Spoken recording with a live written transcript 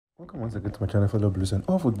Welcome once again to my channel, fellow Blues and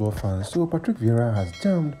all football fans. So Patrick Vieira has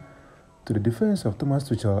jumped to the defense of Thomas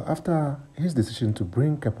Tuchel after his decision to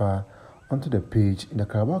bring Kepa onto the pitch in the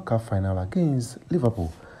Carabao Cup final against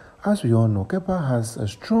Liverpool. As we all know, Kepa has a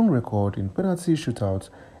strong record in penalty shootouts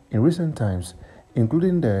in recent times,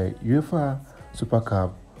 including the UEFA Super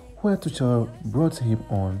Cup, where Tuchel brought him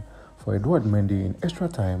on for Edouard Mendy in extra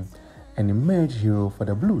time and emerged hero for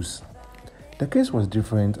the Blues. The case was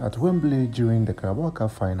different at Wembley during the Carabao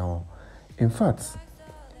Cup final. In fact,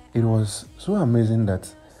 it was so amazing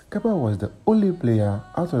that Kepa was the only player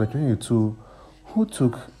out of the 22 who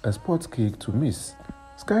took a sports kick to miss.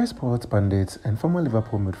 Sky Sports pundit and former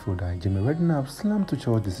Liverpool midfielder Redknapp slammed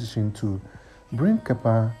Tuchel's decision to bring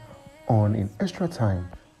Kepa on in extra time,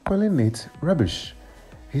 calling it rubbish.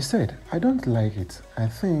 He said, "I don't like it. I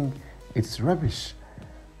think it's rubbish.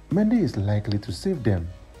 Mendy is likely to save them.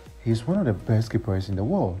 He's one of the best keepers in the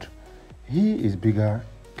world. He is bigger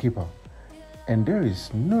keeper, and there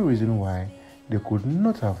is no reason why they could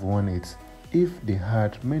not have won it if they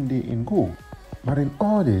had Mendy in goal." But in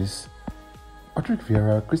all this, Patrick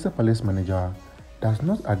Vieira, Crystal Palace manager, does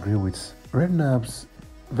not agree with Redknapp's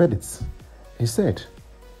verdict. He said,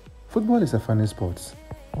 "Football is a funny sport.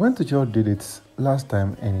 When Tuchel did it last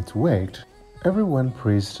time and it worked, everyone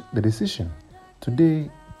praised the decision.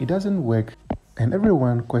 Today, it doesn't work and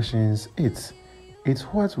everyone questions it. It's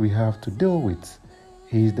what we have to deal with.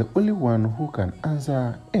 He is the only one who can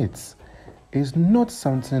answer it. It's not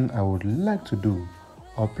something I would like to do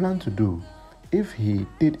or plan to do. If he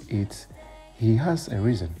did it, he has a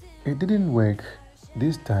reason. It didn't work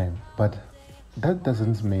this time, but that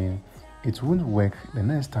doesn't mean it won't work the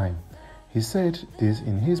next time." He said this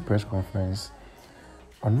in his press conference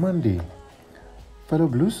on Monday. Fellow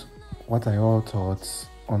Blues, what are your thoughts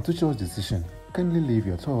on Tuchel's decision? Kindly leave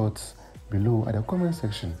your thoughts below at the comment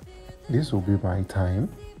section. This will be my time.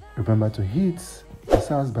 Remember to hit the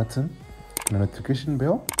subscribe button and the notification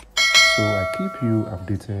bell so I keep you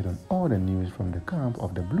updated on all the news from the camp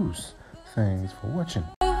of the Blues. Thanks for watching.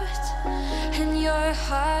 And your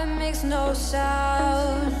heart makes no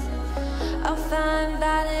sound. I'll find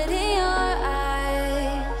valid in your eyes.